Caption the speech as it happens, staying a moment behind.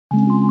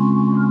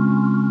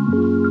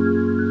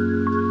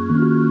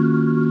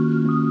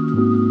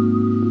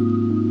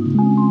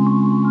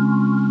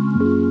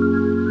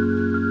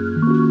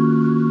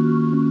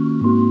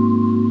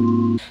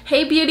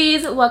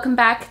beauties, welcome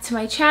back to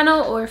my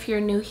channel, or if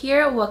you're new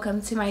here, welcome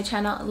to my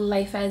channel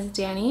Life as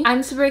Danny.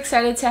 I'm super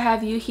excited to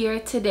have you here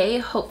today.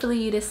 Hopefully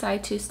you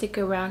decide to stick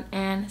around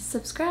and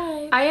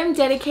subscribe. I am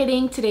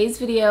dedicating today's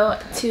video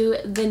to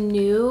the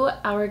new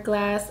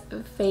Hourglass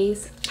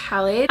face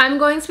palette. I'm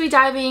going to be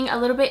diving a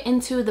little bit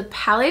into the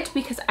palette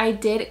because I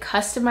did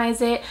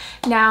customize it.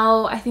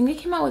 Now I think they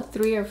came out with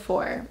 3 or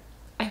 4.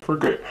 I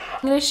forget.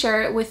 I'm going to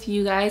share it with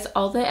you guys,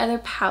 all the other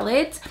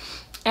palettes,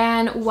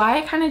 and why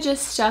I kind of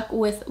just stuck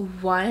with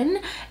one.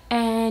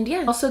 And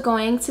yeah, also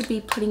going to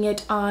be putting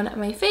it on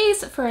my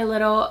face for a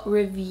little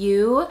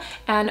review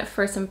and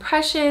first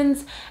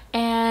impressions.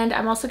 And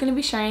I'm also going to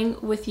be sharing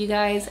with you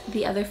guys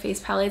the other face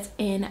palettes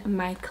in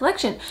my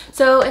collection.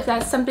 So if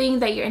that's something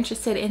that you're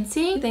interested in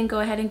seeing, then go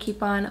ahead and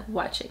keep on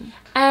watching.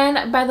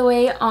 And by the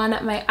way, on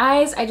my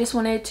eyes, I just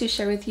wanted to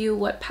share with you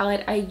what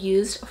palette I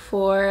used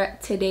for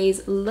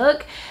today's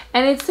look.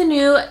 And it's the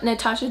new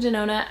Natasha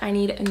Denona I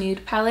Need a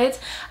Nude palette.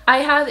 I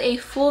have a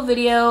full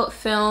video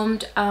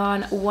filmed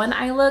on one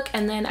eye look,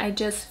 and then I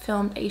just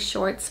filmed a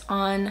shorts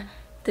on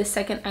the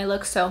second eye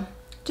look, so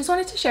just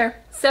wanted to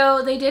share.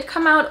 So they did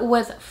come out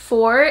with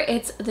 4.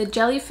 It's the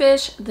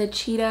jellyfish, the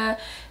cheetah,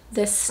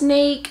 the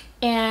snake,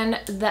 and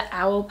the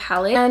owl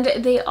palette,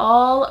 and they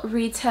all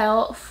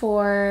retail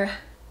for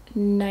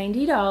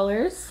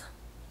 $90.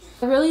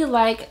 I really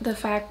like the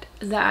fact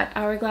that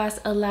Hourglass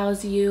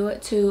allows you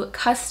to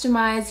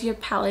customize your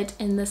palette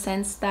in the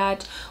sense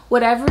that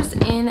whatever's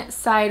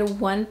inside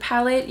one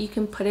palette, you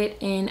can put it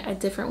in a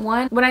different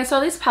one. When I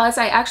saw these palettes,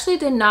 I actually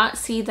did not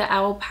see the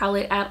owl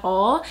palette at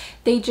all.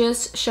 They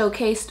just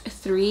showcased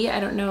 3. I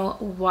don't know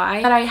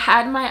why. But I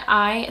had my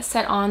eye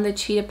set on the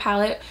cheetah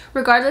palette,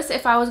 regardless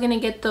if I was going to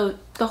get the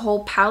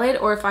whole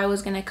palette or if I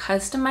was going to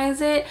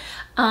customize it.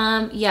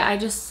 Yeah, I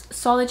just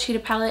saw the cheetah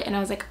palette and I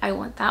was like, I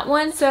want that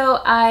one.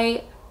 So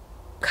I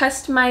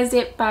customized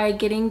it by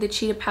getting the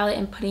cheetah palette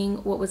and putting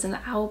what was in the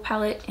owl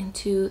palette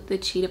into the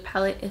cheetah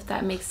palette, if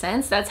that makes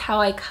sense. That's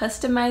how I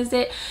customized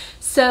it.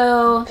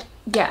 So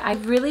yeah, I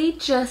really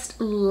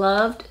just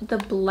loved the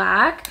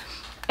black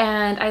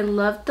and I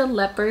loved the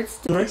leopards.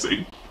 Did I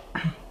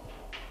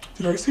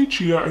say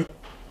cheetah?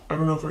 I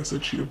don't know if I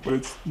said cheetah, but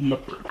it's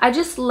leopard. I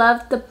just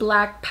love the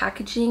black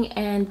packaging,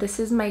 and this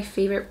is my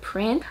favorite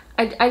print.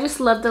 I just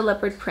love the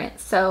leopard print.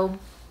 So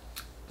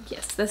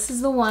yes, this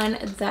is the one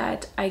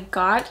that I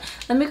got.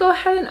 Let me go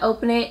ahead and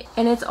open it,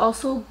 and it's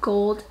also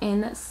gold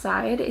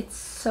inside. It's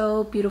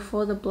so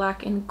beautiful, the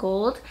black and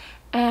gold,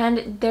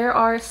 and there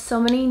are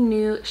so many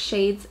new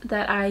shades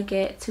that I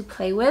get to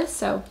play with,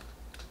 so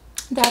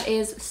that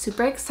is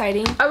super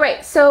exciting. All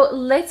right, so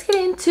let's get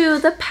into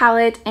the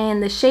palette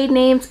and the shade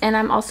names, and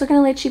I'm also going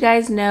to let you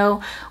guys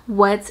know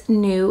what's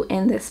new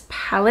in this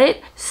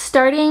palette.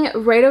 Starting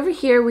right over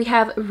here, we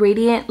have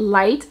Radiant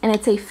Light, and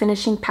it's a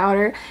finishing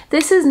powder.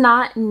 This is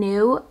not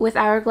new with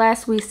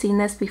Hourglass. We've seen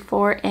this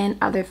before in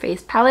other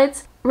face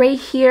palettes. Right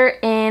here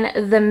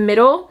in the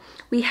middle,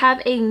 we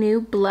have a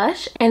new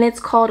blush, and it's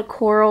called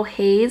Coral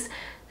Haze.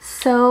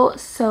 So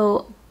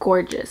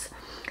gorgeous.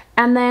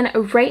 And then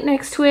right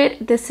next to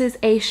it, this is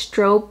a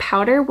strobe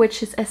powder,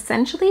 which is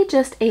essentially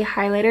just a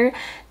highlighter.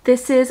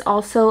 This is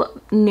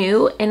also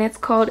new, and it's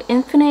called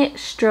Infinite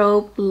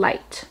Strobe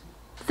Light.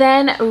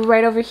 Then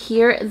right over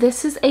here,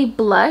 this is a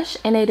blush,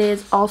 and it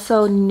is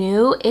also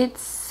new.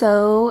 It's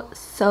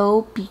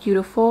so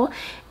beautiful.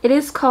 It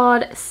is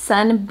called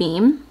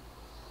Sunbeam.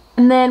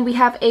 And then we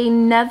have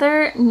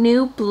another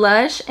new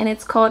blush, and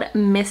it's called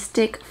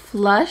Mystic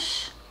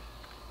Flush.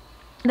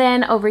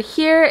 Then over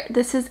here,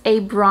 this is a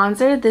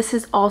bronzer. This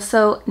is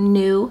also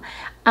new.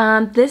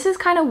 This is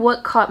kind of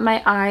what caught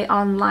my eye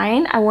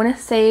online. I want to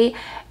say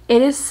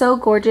it is so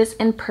gorgeous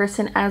in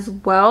person as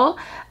well.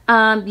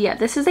 Yeah,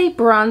 this is a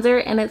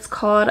bronzer, and it's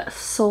called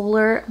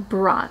Solar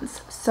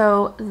Bronze.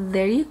 So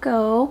there you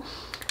go.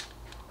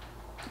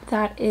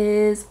 That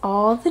is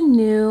all the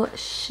new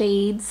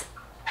shades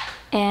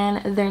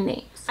and their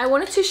names. I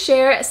wanted to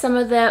share some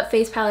of the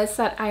face palettes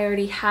that I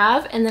already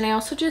have, and then I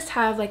also just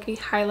have like a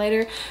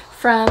highlighter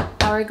from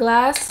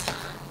Hourglass.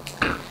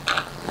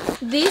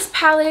 These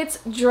palettes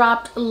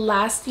dropped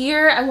last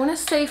year, I want to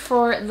say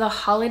for the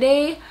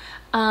holiday,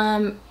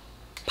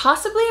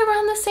 possibly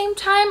around the same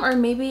time or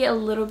maybe a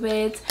little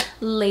bit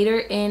later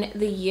in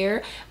the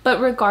year. But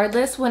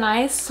regardless, when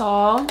I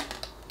saw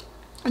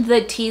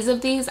the teas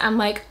of these, I'm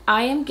like,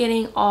 I am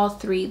getting all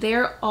 3.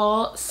 They're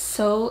all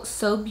so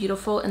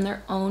beautiful in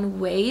their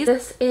own ways.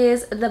 This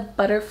is the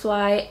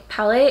Butterfly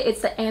palette. It's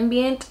the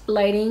Ambient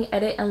Lighting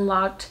Edit and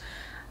Locked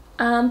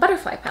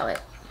Butterfly palette.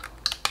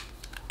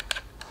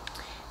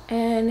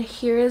 And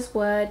here is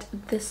what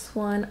this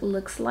one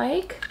looks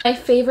like. My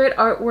favorite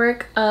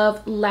artwork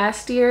of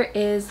last year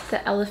is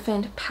the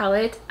elephant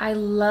palette. I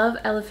love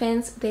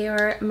elephants. They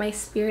are my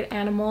spirit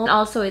animal.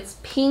 Also, it's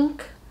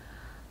pink.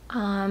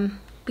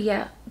 But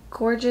yeah,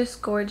 gorgeous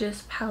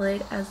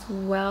palette as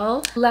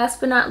well. Last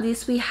but not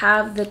least, we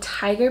have the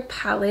Tiger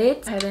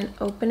palette. Go ahead and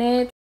open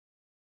it.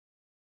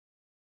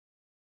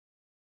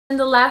 And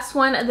the last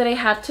one that I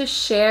have to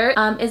share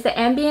is the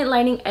Ambient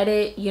Lighting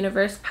Edit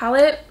Universe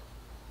palette.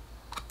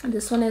 And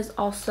this one is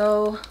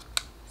also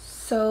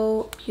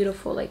so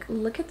beautiful. Like,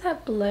 look at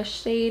that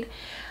blush shade.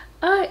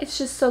 It's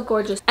just so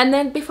gorgeous. And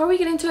then before we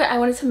get into it, I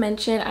wanted to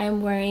mention I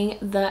am wearing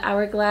the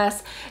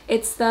Hourglass.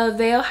 It's the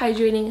Veil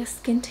Hydrating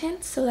Skin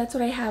Tint, so that's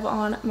what I have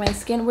on my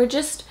skin. We're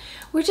just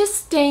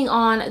staying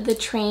on the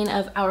train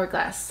of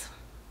Hourglass.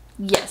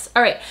 Yes.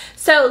 All right,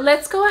 so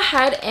let's go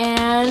ahead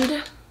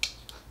and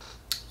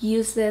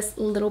use this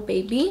little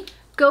baby.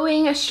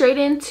 Going straight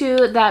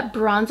into that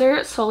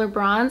bronzer, Solar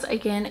Bronze.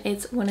 Again,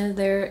 it's one of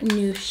their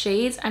new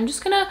shades. I'm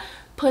just gonna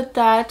put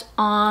that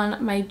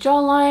on my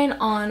jawline,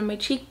 on my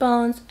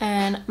cheekbones,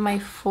 and my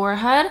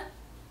forehead.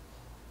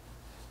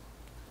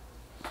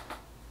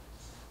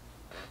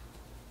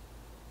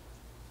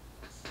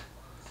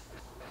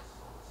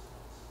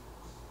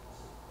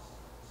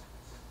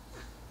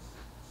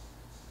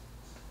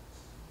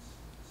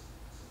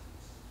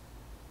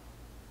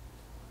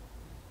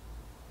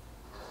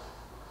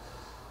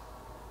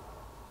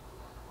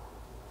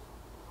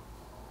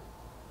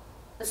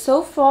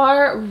 So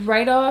far,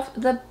 right off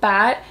the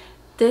bat,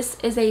 this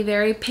is a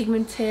very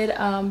pigmented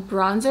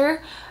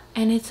bronzer,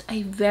 and it's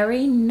a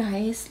very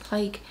nice,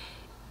 like,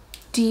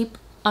 deep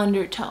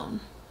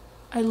undertone.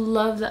 I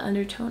love the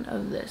undertone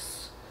of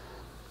this.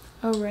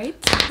 All right,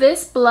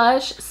 this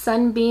blush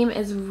Sunbeam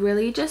is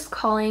really just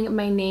calling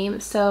my name,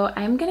 so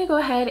I'm gonna go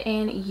ahead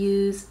and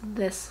use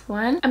this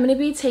one. I'm gonna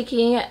be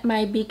taking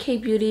my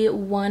BK Beauty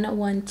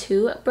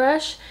 112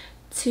 brush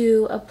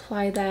to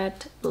apply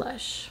that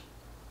blush.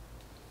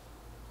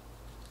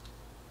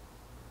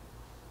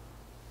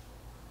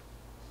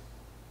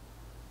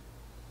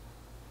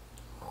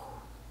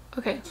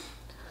 Okay,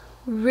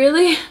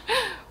 really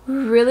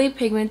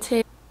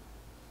pigmented,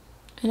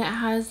 and it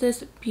has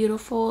this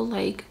beautiful,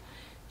 like,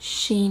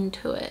 sheen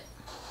to it.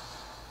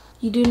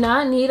 You do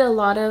not need a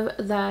lot of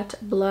that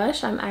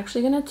blush. I'm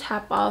actually gonna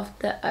tap off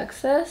the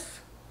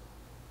excess.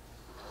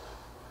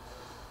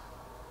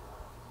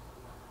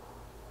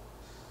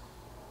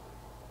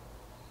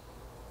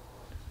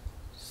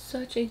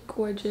 Such a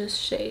gorgeous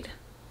shade.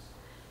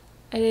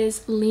 It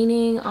is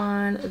leaning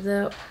on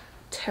the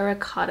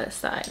terracotta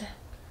side,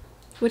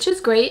 which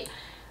is great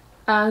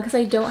because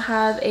I don't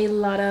have a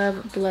lot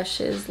of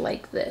blushes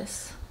like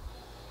this.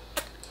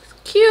 It's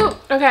cute.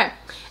 Okay,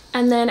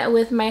 and then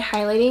with my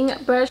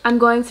highlighting brush, I'm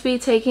going to be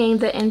taking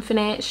the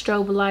Infinite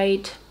Strobe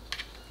Light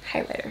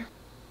highlighter.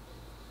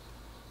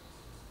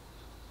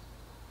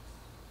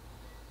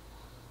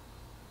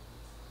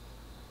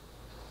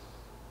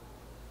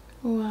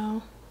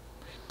 Wow.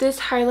 This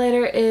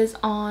highlighter is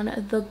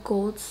on the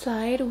gold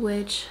side,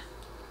 which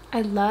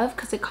I love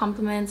because it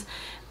complements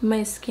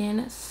my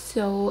skin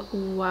so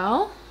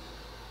well.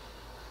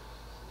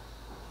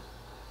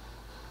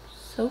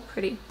 So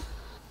pretty.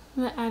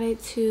 I'm gonna add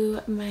it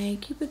to my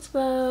Cupid's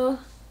bow,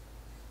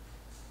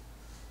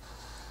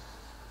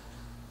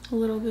 a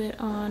little bit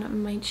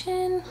on my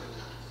chin,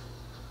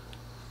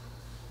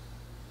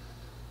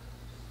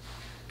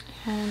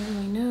 and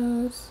my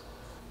nose.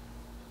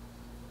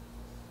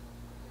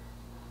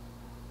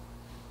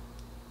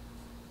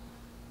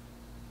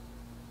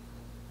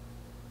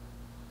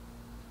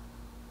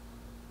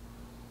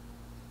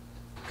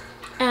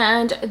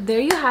 And there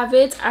you have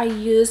it. I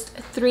used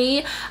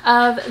 3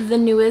 of the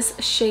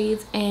newest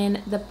shades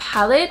in the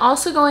palette.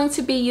 Also going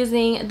to be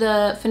using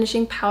the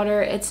finishing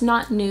powder. It's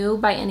not new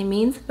by any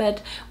means,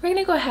 but we're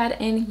gonna go ahead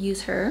and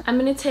use her. I'm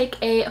gonna take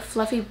a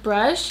fluffy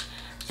brush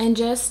and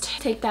just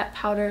take that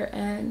powder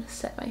and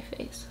set my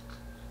face.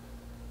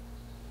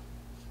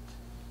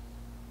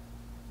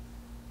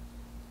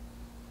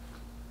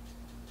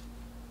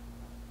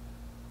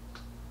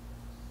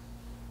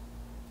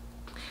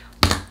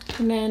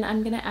 And then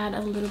I'm gonna add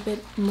a little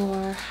bit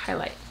more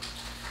highlight.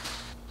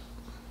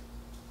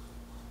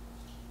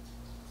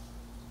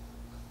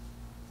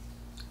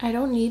 I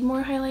don't need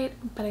more highlight,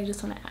 but I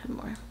just want to add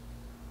more.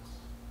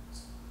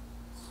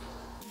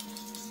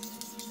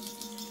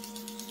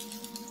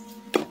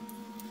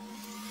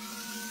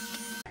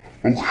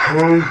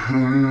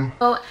 Okay.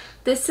 So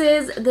this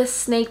is the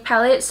Snake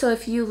palette, so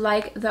if you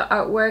like the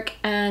artwork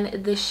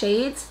and the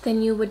shades,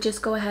 then you would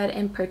just go ahead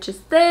and purchase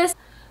this.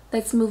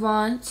 Let's move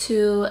on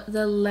to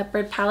the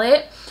Leopard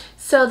palette.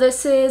 So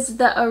this is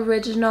the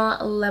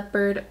original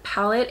Leopard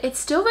palette. It's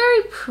still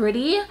very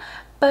pretty,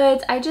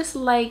 but I just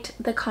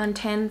liked the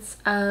contents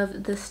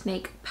of the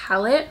Snake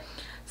palette.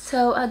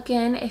 So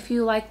again, if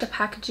you like the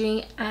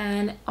packaging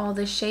and all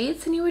the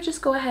shades, then you would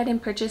just go ahead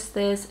and purchase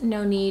this.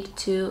 No need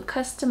to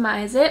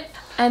customize it.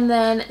 And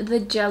then the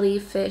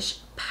Jellyfish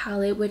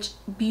palette, which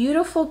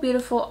beautiful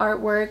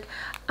artwork.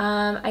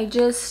 I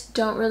just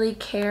don't really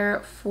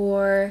care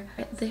for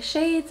the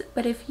shades,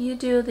 but if you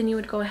do, then you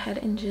would go ahead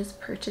and just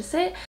purchase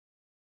it.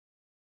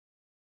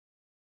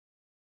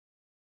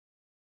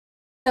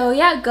 So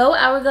yeah, go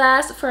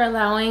Hourglass for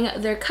allowing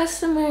their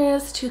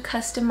customers to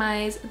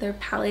customize their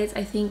palettes.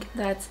 I think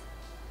that's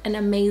an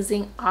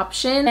amazing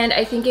option, and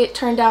I think it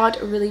turned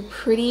out really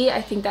pretty.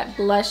 I think that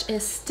blush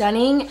is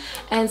stunning,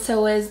 and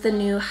so is the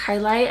new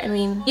highlight. I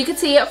mean, you can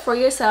see it for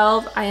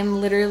yourself. I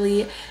am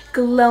literally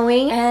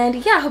glowing.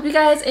 And yeah, I hope you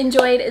guys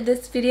enjoyed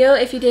this video.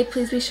 If you did,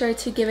 please be sure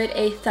to give it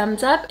a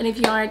thumbs up, and if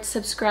you aren't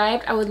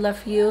subscribed, I would love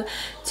for you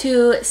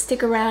to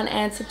stick around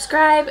and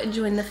subscribe and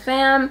join the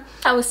fam.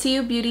 I will see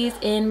you beauties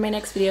in my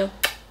next video.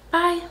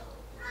 Bye.